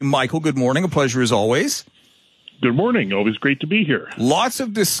Michael, good morning. A pleasure as always. Good morning. Always great to be here. Lots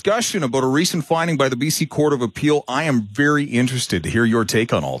of discussion about a recent finding by the BC Court of Appeal. I am very interested to hear your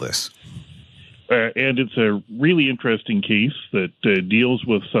take on all this. And it's a really interesting case that deals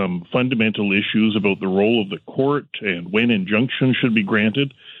with some fundamental issues about the role of the court and when injunction should be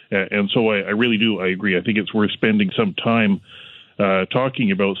granted. And so I really do. I agree. I think it's worth spending some time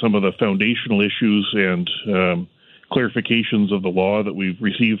talking about some of the foundational issues and clarifications of the law that we've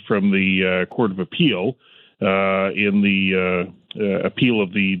received from the Court of Appeal in the appeal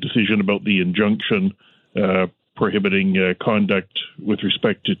of the decision about the injunction prohibiting conduct with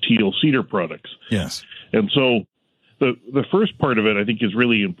respect to teal cedar products. Yes. And so the first part of it, I think, is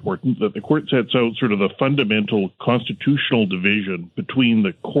really important, that the court sets out sort of the fundamental constitutional division between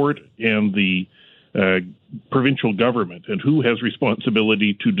the court and the provincial government and who has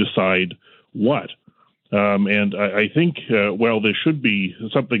responsibility to decide what. And I think, while this should be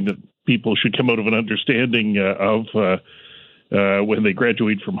something that people should come out of an understanding of when they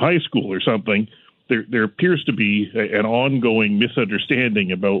graduate from high school or something, there appears to be an ongoing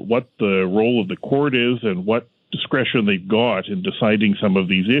misunderstanding about what the role of the court is and what discretion they've got in deciding some of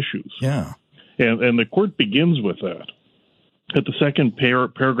these issues. Yeah. And the court begins with that. At the second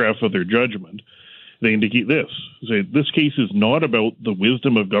paragraph of their judgment, they indicate this. Say, this case is not about the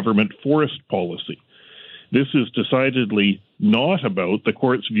wisdom of government forest policy. This is decidedly not about the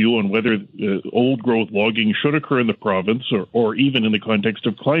court's view on whether old-growth logging should occur in the province or even in the context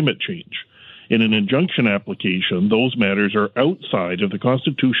of climate change. In an injunction application, those matters are outside of the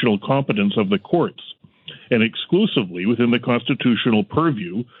constitutional competence of the courts and exclusively within the constitutional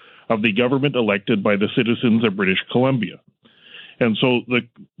purview of the government elected by the citizens of British Columbia. And so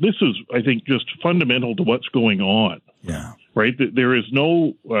this is, I think, just fundamental to what's going on. Yeah. Right? There is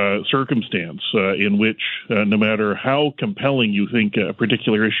no circumstance in which, no matter how compelling you think a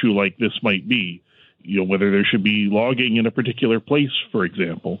particular issue like this might be, whether there should be logging in a particular place, for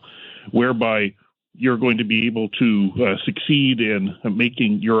example, whereby you're going to be able to succeed in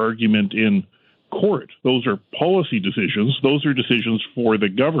making your argument in court. Those are policy decisions. Those are decisions for the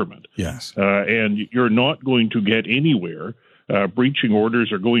government. Yes. And you're not going to get anywhere breaching orders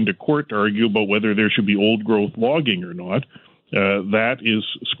or going to court to argue about whether there should be old-growth logging or not. That is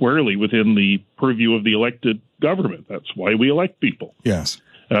squarely within the purview of the elected government. That's why we elect people. Yes.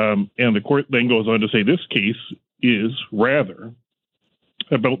 And the court then goes on to say this case is rather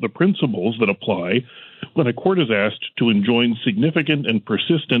about the principles that apply when a court is asked to enjoin significant and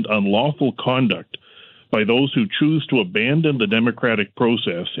persistent unlawful conduct by those who choose to abandon the democratic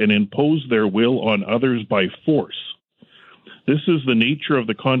process and impose their will on others by force. This is the nature of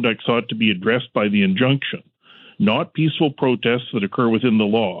the conduct sought to be addressed by the injunction, not peaceful protests that occur within the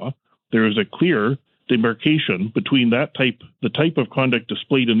law. There is a clear demarcation between the type of conduct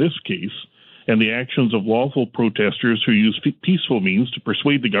displayed in this case and the actions of lawful protesters who use peaceful means to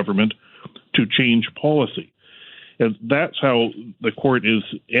persuade the government to change policy. And that's how the court is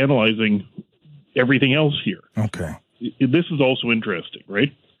analyzing everything else here. Okay. This is also interesting,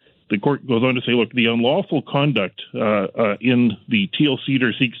 right? The court goes on to say, look, the unlawful conduct in the teal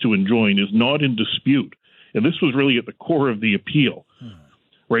cedar seeks to enjoin is not in dispute. And this was really at the core of the appeal,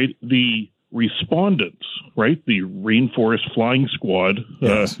 right? The respondents, right, the Rainforest Flying Squad,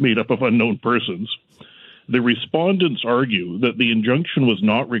 yes, made up of unknown persons, the respondents argue that the injunction was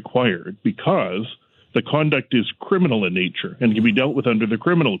not required because the conduct is criminal in nature and can be dealt with under the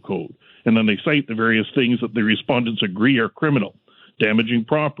criminal code. And then they cite the various things that the respondents agree are criminal: damaging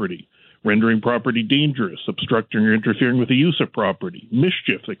property, rendering property dangerous, obstructing or interfering with the use of property,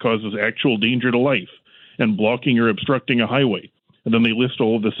 mischief that causes actual danger to life, and blocking or obstructing a highway. And then they list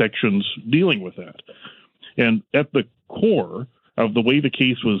all of the sections dealing with that. And at the core of the way the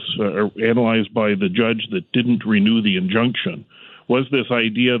case was analyzed by the judge that didn't renew the injunction was this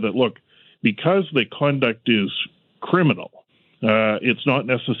idea that, look, because the conduct is criminal, it's not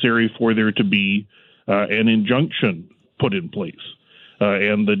necessary for there to be an injunction put in place.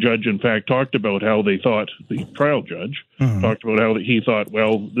 And the judge, in fact, talked about how they thought, the trial judge talked about how he thought,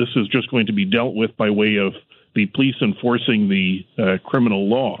 well, this is just going to be dealt with by way of the police enforcing the criminal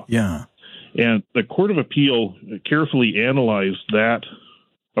law. Yeah. And the Court of Appeal carefully analyzed that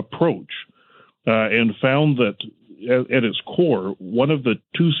approach and found that at its core, one of the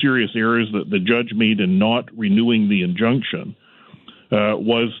two serious errors that the judge made in not renewing the injunction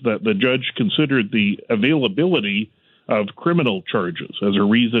was that the judge considered the availability of criminal charges as a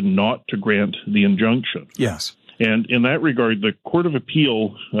reason not to grant the injunction. Yes. And in that regard, the Court of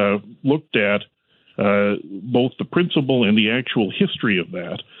Appeal looked at both the principle and the actual history of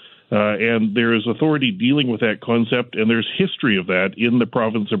that, And there is authority dealing with that concept, and there's history of that in the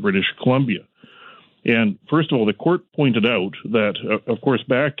province of British Columbia. And first of all, the court pointed out that, of course,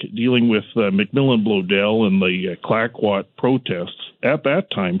 back dealing with McMillan Bloedel and the Clayoquot protests, at that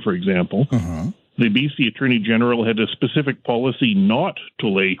time, for example, the BC Attorney General had a specific policy not to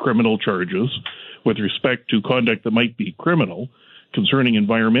lay criminal charges with respect to conduct that might be criminal concerning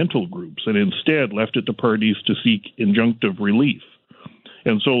environmental groups, and instead left it to parties to seek injunctive relief.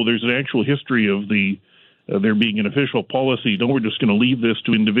 And so there's an actual history of there being an official policy, no, we're just going to leave this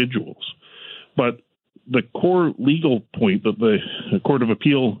to individuals. But the core legal point that the Court of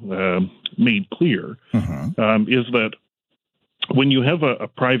Appeal made clear is that when you have a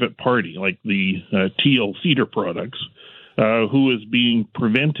private party like the TL Cedar Products, who is being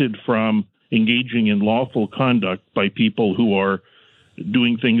prevented from engaging in lawful conduct by people who are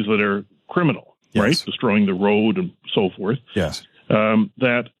doing things that are criminal, right? Destroying the road and so forth. Yes.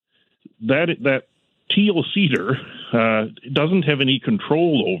 That TL Cedar doesn't have any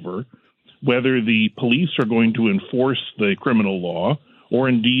control over whether the police are going to enforce the criminal law, or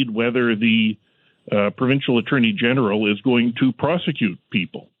indeed whether the provincial attorney general is going to prosecute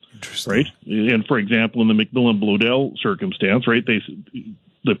people, right? And for example, in the McMillan Bloedel circumstance, right,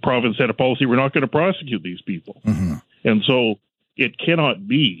 the province had a policy, we're not going to prosecute these people. And so it cannot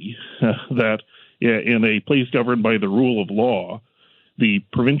be that in a place governed by the rule of law, the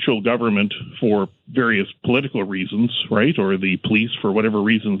provincial government, for various political reasons, right, or the police for whatever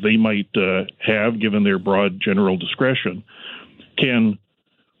reasons they might have, given their broad general discretion, can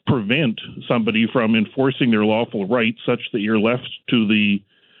prevent somebody from enforcing their lawful rights such that you're left to the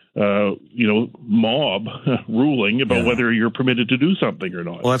mob ruling about whether you're permitted to do something or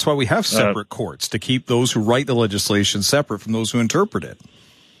not. Well, that's why we have separate courts, to keep those who write the legislation separate from those who interpret it.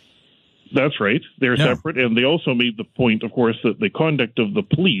 That's right. They're separate. And they also made the point, of course, that the conduct of the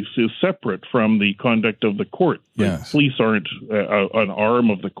police is separate from the conduct of the court. The police aren't an arm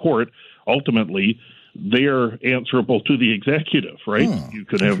of the court. Ultimately, they're answerable to the executive, right? You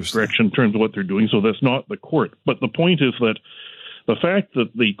could have direction in terms of what they're doing, so that's not the court. But the point is that the fact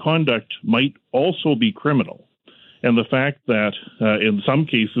that the conduct might also be criminal, and the fact that in some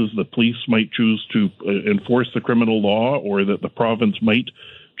cases the police might choose to enforce the criminal law, or that the province might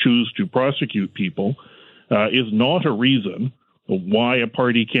choose to prosecute people, is not a reason why a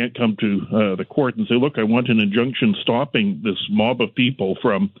party can't come to the court and say, look, I want an injunction stopping this mob of people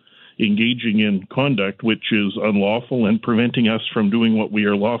from engaging in conduct which is unlawful and preventing us from doing what we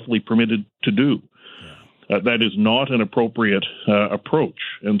are lawfully permitted to do. That is not an appropriate approach.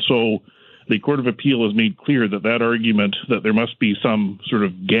 And so the Court of Appeal has made clear that that argument that there must be some sort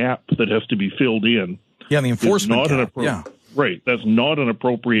of gap that has to be filled in. The enforcement gap. Right. That's not an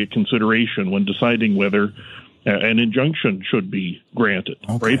appropriate consideration when deciding whether an injunction should be granted.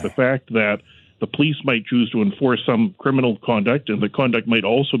 Right. The fact that the police might choose to enforce some criminal conduct, and the conduct might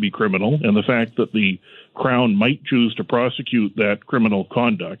also be criminal, and the fact that the Crown might choose to prosecute that criminal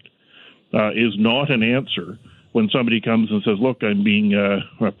conduct is not an answer when somebody comes and says, look, I'm being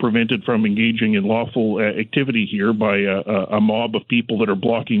prevented from engaging in lawful activity here by a mob of people that are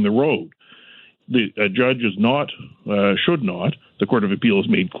blocking the road. A judge is not, should not, the Court of Appeal has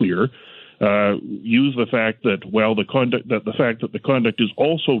made clear, use the fact that, the fact that the conduct is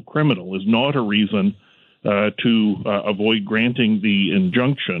also criminal is not a reason to avoid granting the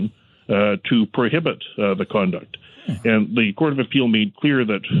injunction to prohibit the conduct. And the Court of Appeal made clear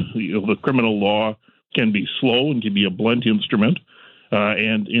that the criminal law can be slow and can be a blunt instrument,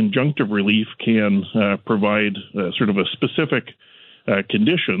 and injunctive relief can provide sort of a specific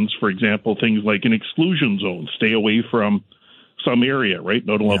conditions. For example, things like an exclusion zone, stay away from some area, right?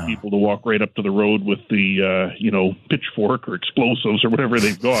 Don't allow people to walk right up to the road with the, pitchfork or explosives or whatever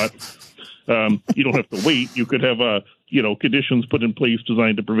they've got. You don't have to wait. You could have, conditions put in place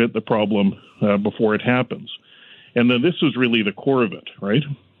designed to prevent the problem before it happens. And then this is really the core of it, right?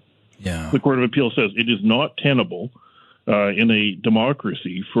 The Court of Appeal says it is not tenable in a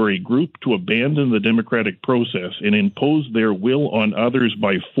democracy for a group to abandon the democratic process and impose their will on others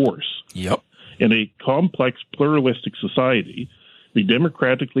by force. In a complex, pluralistic society, the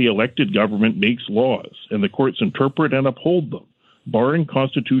democratically elected government makes laws, and the courts interpret and uphold them. Barring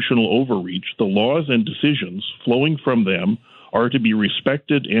constitutional overreach, the laws and decisions flowing from them are to be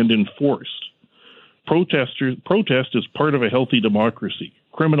respected and enforced. Protest is part of a healthy democracy.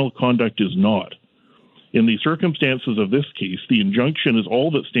 Criminal conduct is not. In the circumstances of this case, the injunction is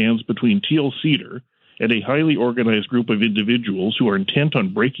all that stands between TL Cedar and a highly organized group of individuals who are intent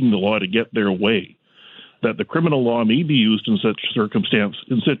on breaking the law to get their way. That the criminal law may be used in such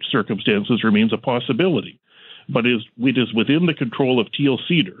circumstances remains a possibility, but it is within the control of TL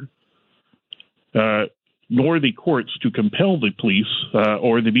Cedar nor the courts to compel the police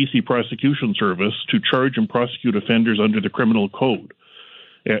or the BC Prosecution Service to charge and prosecute offenders under the criminal code.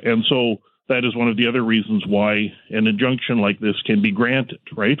 And so that is one of the other reasons why an injunction like this can be granted,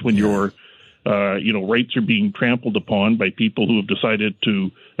 right? When your rights are being trampled upon by people who have decided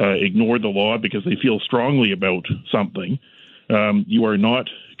to ignore the law because they feel strongly about something, you are not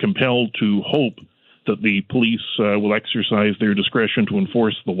compelled to hope that the police will exercise their discretion to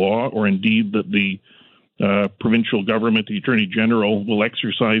enforce the law, or indeed that the provincial government, the Attorney General, will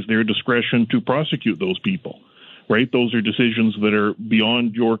exercise their discretion to prosecute those people, right? Those are decisions that are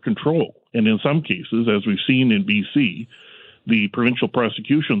beyond your control. And in some cases, as we've seen in BC, the Provincial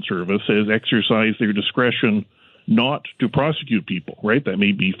Prosecution Service has exercised their discretion not to prosecute people, right? That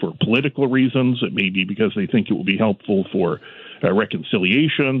may be for political reasons. It may be because they think it will be helpful for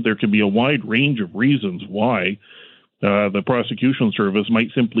reconciliation. There can be a wide range of reasons why the prosecution service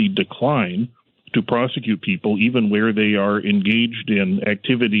might simply decline to prosecute people even where they are engaged in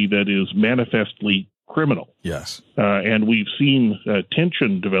activity that is manifestly criminal. Yes. And we've seen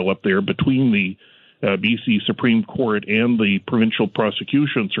tension develop there between the BC Supreme Court and the Provincial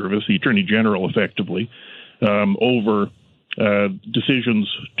Prosecution Service, the Attorney General effectively, over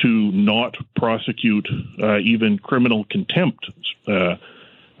decisions to not prosecute even criminal contempt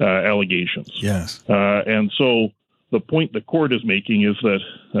allegations. Yes. And so the point the court is making is that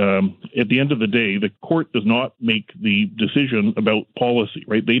at the end of the day, the court does not make the decision about policy,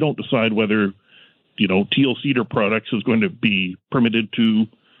 right? They don't decide whether, Teal Cedar Products is going to be permitted to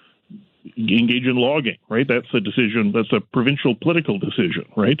engage in logging, right? That's a decision, that's a provincial political decision,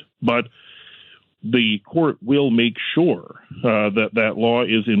 right? But the court will make sure that law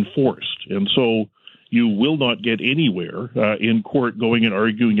is enforced. And so you will not get anywhere in court going and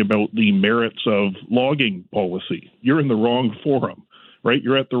arguing about the merits of logging policy. You're in the wrong forum, right?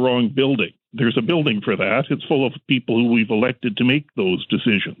 You're at the wrong building. There's a building for that. It's full of people who we've elected to make those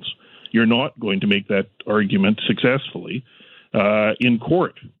decisions. You're not going to make that argument successfully in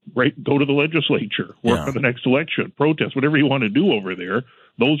court, right? Go to the legislature, work on the next election, protest, whatever you want to do over there.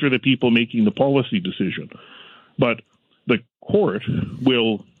 Those are the people making the policy decision. But the court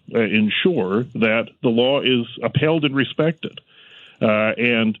will ensure that the law is upheld and respected.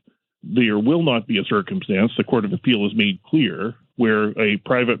 And there will not be a circumstance, the Court of Appeal has made clear, where a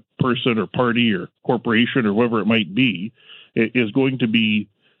private person or party or corporation or whoever it might be is going to be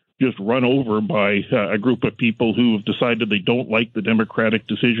just run over by a group of people who have decided they don't like the democratic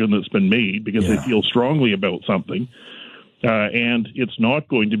decision that's been made because they feel strongly about something. And it's not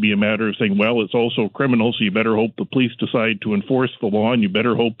going to be a matter of saying, well, it's also criminal, so you better hope the police decide to enforce the law, and you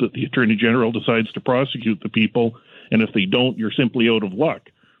better hope that the Attorney General decides to prosecute the people, and if they don't, you're simply out of luck.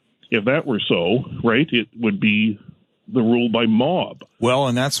 If that were so, right, it would be the rule by mob. Well,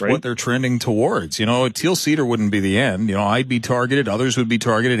 and that's what they're trending towards. Teal Cedar wouldn't be the end. I'd be targeted. Others would be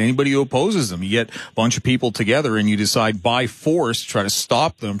targeted. Anybody who opposes them. You get a bunch of people together and you decide by force to try to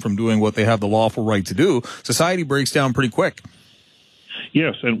stop them from doing what they have the lawful right to do. Society breaks down pretty quick.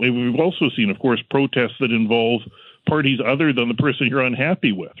 Yes, and we've also seen, of course, protests that involve parties other than the person you're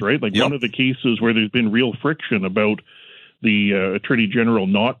unhappy with, right? Like one of the cases where there's been real friction about the Attorney General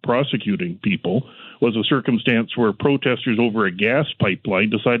not prosecuting people was a circumstance where protesters over a gas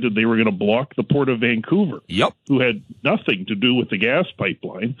pipeline decided they were going to block the Port of Vancouver, who had nothing to do with the gas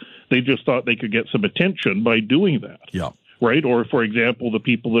pipeline. They just thought they could get some attention by doing that. Right? Or, for example, the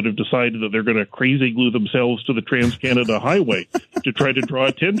people that have decided that they're going to crazy glue themselves to the Trans-Canada Highway to try to draw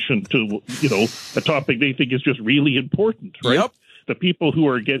attention to, a topic they think is just really important, right? The people who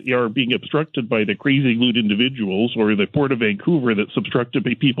are being obstructed by the crazy glued individuals or the Port of Vancouver that's obstructed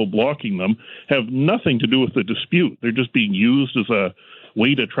by people blocking them have nothing to do with the dispute. They're just being used as a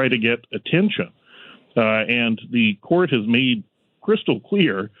way to try to get attention. And the court has made crystal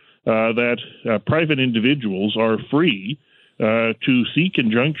clear that private individuals are free to seek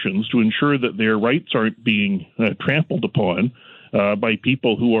injunctions to ensure that their rights aren't being trampled upon by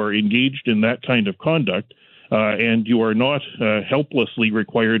people who are engaged in that kind of conduct. And you are not helplessly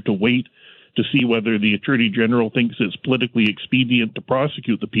required to wait to see whether the Attorney General thinks it's politically expedient to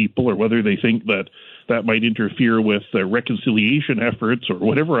prosecute the people or whether they think that that might interfere with reconciliation efforts or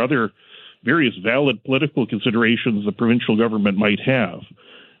whatever other various valid political considerations the provincial government might have.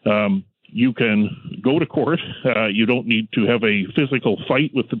 You can go to court. You don't need to have a physical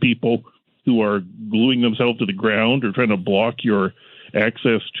fight with the people who are gluing themselves to the ground or trying to block your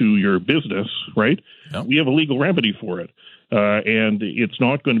access to your business, right? We have a legal remedy for it. And it's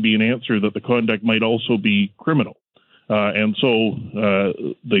not going to be an answer that the conduct might also be criminal. And so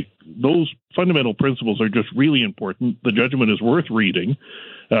those fundamental principles are just really important. The judgment is worth reading.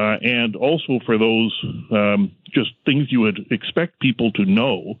 And also for those just things you would expect people to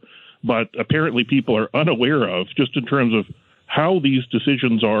know, but apparently people are unaware of, just in terms of how these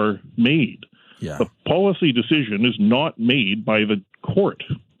decisions are made. Yeah. The policy decision is not made by the court.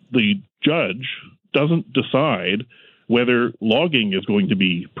 The judge doesn't decide whether logging is going to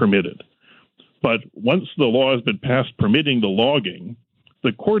be permitted. But once the law has been passed permitting the logging,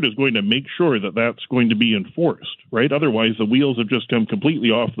 the court is going to make sure that that's going to be enforced, right? Otherwise, the wheels have just come completely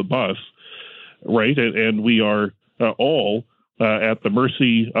off the bus, right? And we are all at the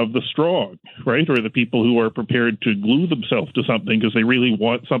mercy of the strong, right? Or the people who are prepared to glue themselves to something because they really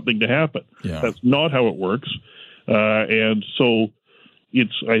want something to happen. Yeah. That's not how it works. And so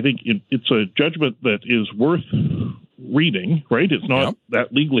I think it's a judgment that is worth reading, right? It's not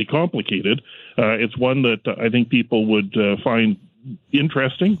that legally complicated. It's one that I think people would find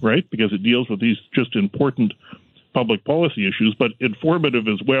interesting, right? Because it deals with these just important public policy issues, but informative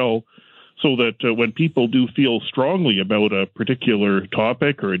as well, so that when people do feel strongly about a particular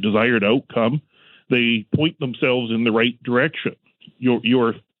topic or a desired outcome, they point themselves in the right direction.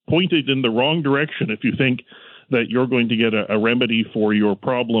 You're pointed in the wrong direction if you think that you're going to get a remedy for your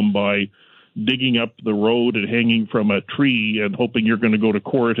problem by digging up the road and hanging from a tree and hoping you're going to go to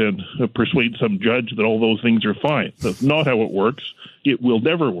court and persuade some judge that all those things are fine. That's not how it works. It will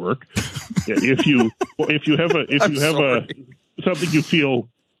never work. If you have something you feel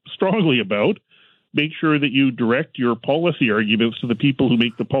strongly about, make sure that you direct your policy arguments to the people who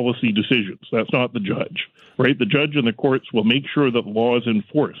make the policy decisions. That's not the judge, right? The judge and the courts will make sure that law is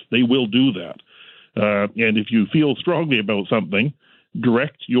enforced. They will do that. And if you feel strongly about something,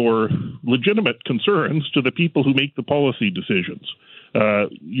 direct your legitimate concerns to the people who make the policy decisions.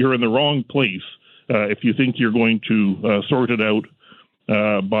 You're in the wrong place if you think you're going to sort it out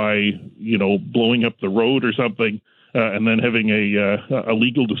by, blowing up the road or something and then having a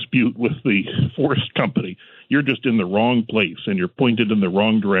legal dispute with the forest company. You're just in the wrong place and you're pointed in the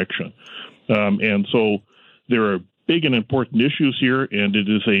wrong direction. And so there are big and important issues here, and it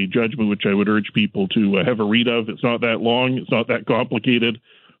is a judgment which I would urge people to have a read of. It's not that long, it's not that complicated,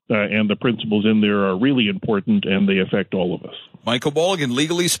 and the principles in there are really important, and they affect all of us. Michael Mulligan,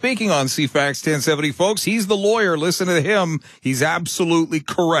 Legally Speaking on CFAX 1070, folks. He's the lawyer. Listen to him. He's absolutely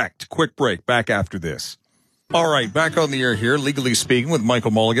correct. Quick break. Back after this. All right, back on the air here, Legally Speaking with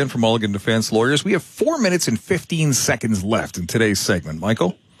Michael Mulligan from Mulligan Defense Lawyers. We have 4 minutes and 15 seconds left in today's segment.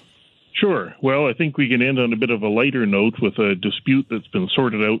 Michael? Sure. Well, I think we can end on a bit of a lighter note with a dispute that's been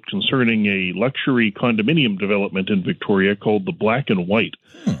sorted out concerning a luxury condominium development in Victoria called the Black and White.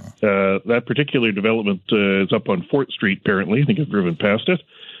 That particular development is up on Fort Street, apparently. I think I've driven past it.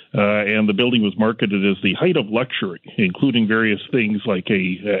 And the building was marketed as the height of luxury, including various things like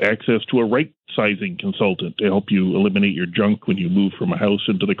access to a right-sizing consultant to help you eliminate your junk when you move from a house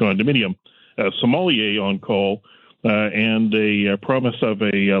into the condominium, a sommelier on call, and a promise of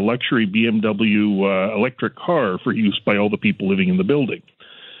a luxury BMW electric car for use by all the people living in the building.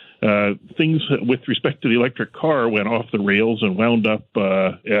 Things with respect to the electric car went off the rails and wound up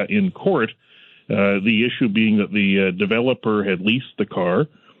in court, the issue being that the developer had leased the car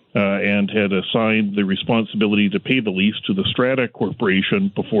and had assigned the responsibility to pay the lease to the Strata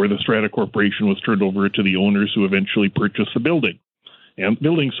Corporation before the Strata Corporation was turned over to the owners who eventually purchased the building. And the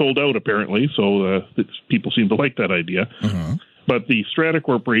building sold out, apparently, so people seem to like that idea. Mm-hmm. But the Strata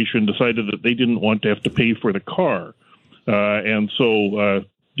Corporation decided that they didn't want to have to pay for the car, and so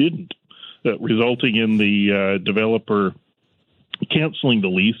didn't, resulting in the developer canceling the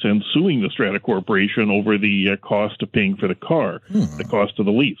lease and suing the Strata Corporation over the cost of paying for the car, the cost of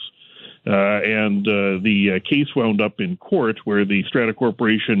the lease. And the case wound up in court where the Strata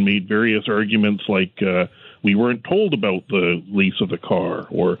Corporation made various arguments like we weren't told about the lease of the car,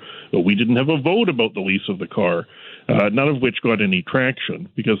 or we didn't have a vote about the lease of the car, none of which got any traction,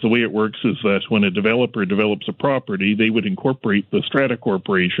 because the way it works is that when a developer develops a property, they would incorporate the Strata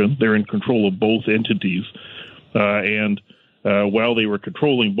Corporation. They're in control of both entities. And while they were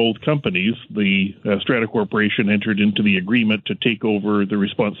controlling both companies, the Strata Corporation entered into the agreement to take over the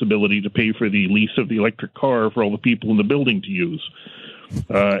responsibility to pay for the lease of the electric car for all the people in the building to use.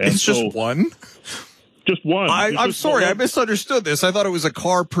 It's just one? Just one. I'm sorry, I misunderstood this. I thought it was a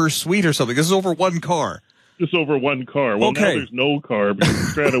car per suite or something. This is over one car. Just over one car. Well, now there's no car because the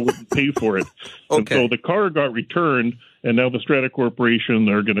Strata wouldn't pay for it. And so the car got returned, And now the Strata Corporation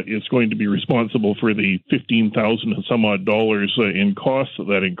is going to be responsible for the $15,000 and some odd dollars in costs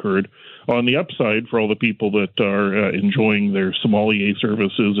that incurred. On the upside, for all the people that are enjoying their sommelier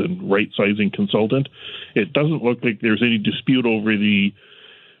services and right-sizing consultant, it doesn't look like there's any dispute over the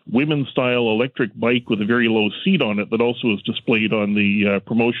women's-style electric bike with a very low seat on it that also is displayed on the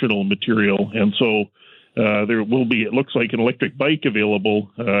promotional material. And so there will be, it looks like, an electric bike available,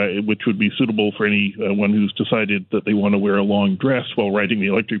 which would be suitable for anyone who's decided that they want to wear a long dress while riding the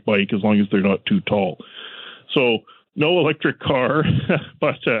electric bike, as long as they're not too tall. So no electric car,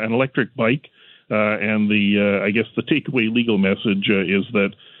 but an electric bike. And I guess the takeaway legal message is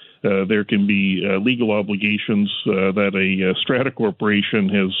that there can be legal obligations that a Strata Corporation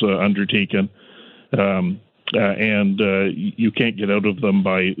has undertaken. And you can't get out of them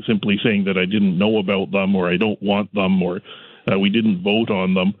by simply saying that I didn't know about them, or I don't want them, or we didn't vote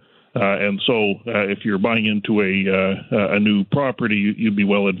on them. And so if you're buying into a new property, you'd be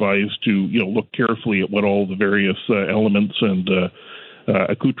well advised to look carefully at what all the various elements and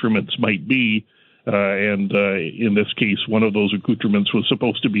accoutrements might be. And in this case, one of those accoutrements was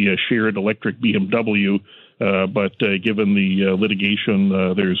supposed to be a shared electric BMW, but given the litigation,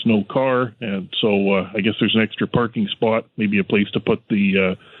 there's no car, and so I guess there's an extra parking spot, maybe a place to put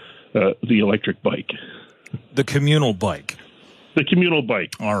the electric bike. The communal bike. The communal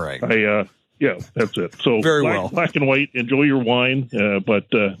bike. All right. Yeah, that's it. So very well. Black and white, enjoy your wine, but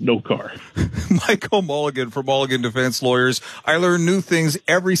no car. Michael Mulligan from Mulligan Defense Lawyers. I learn new things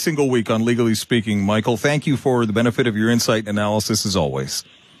every single week on Legally Speaking. Michael, thank you for the benefit of your insight and analysis as always.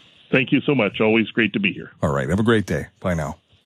 Thank you so much. Always great to be here. All right. Have a great day. Bye now.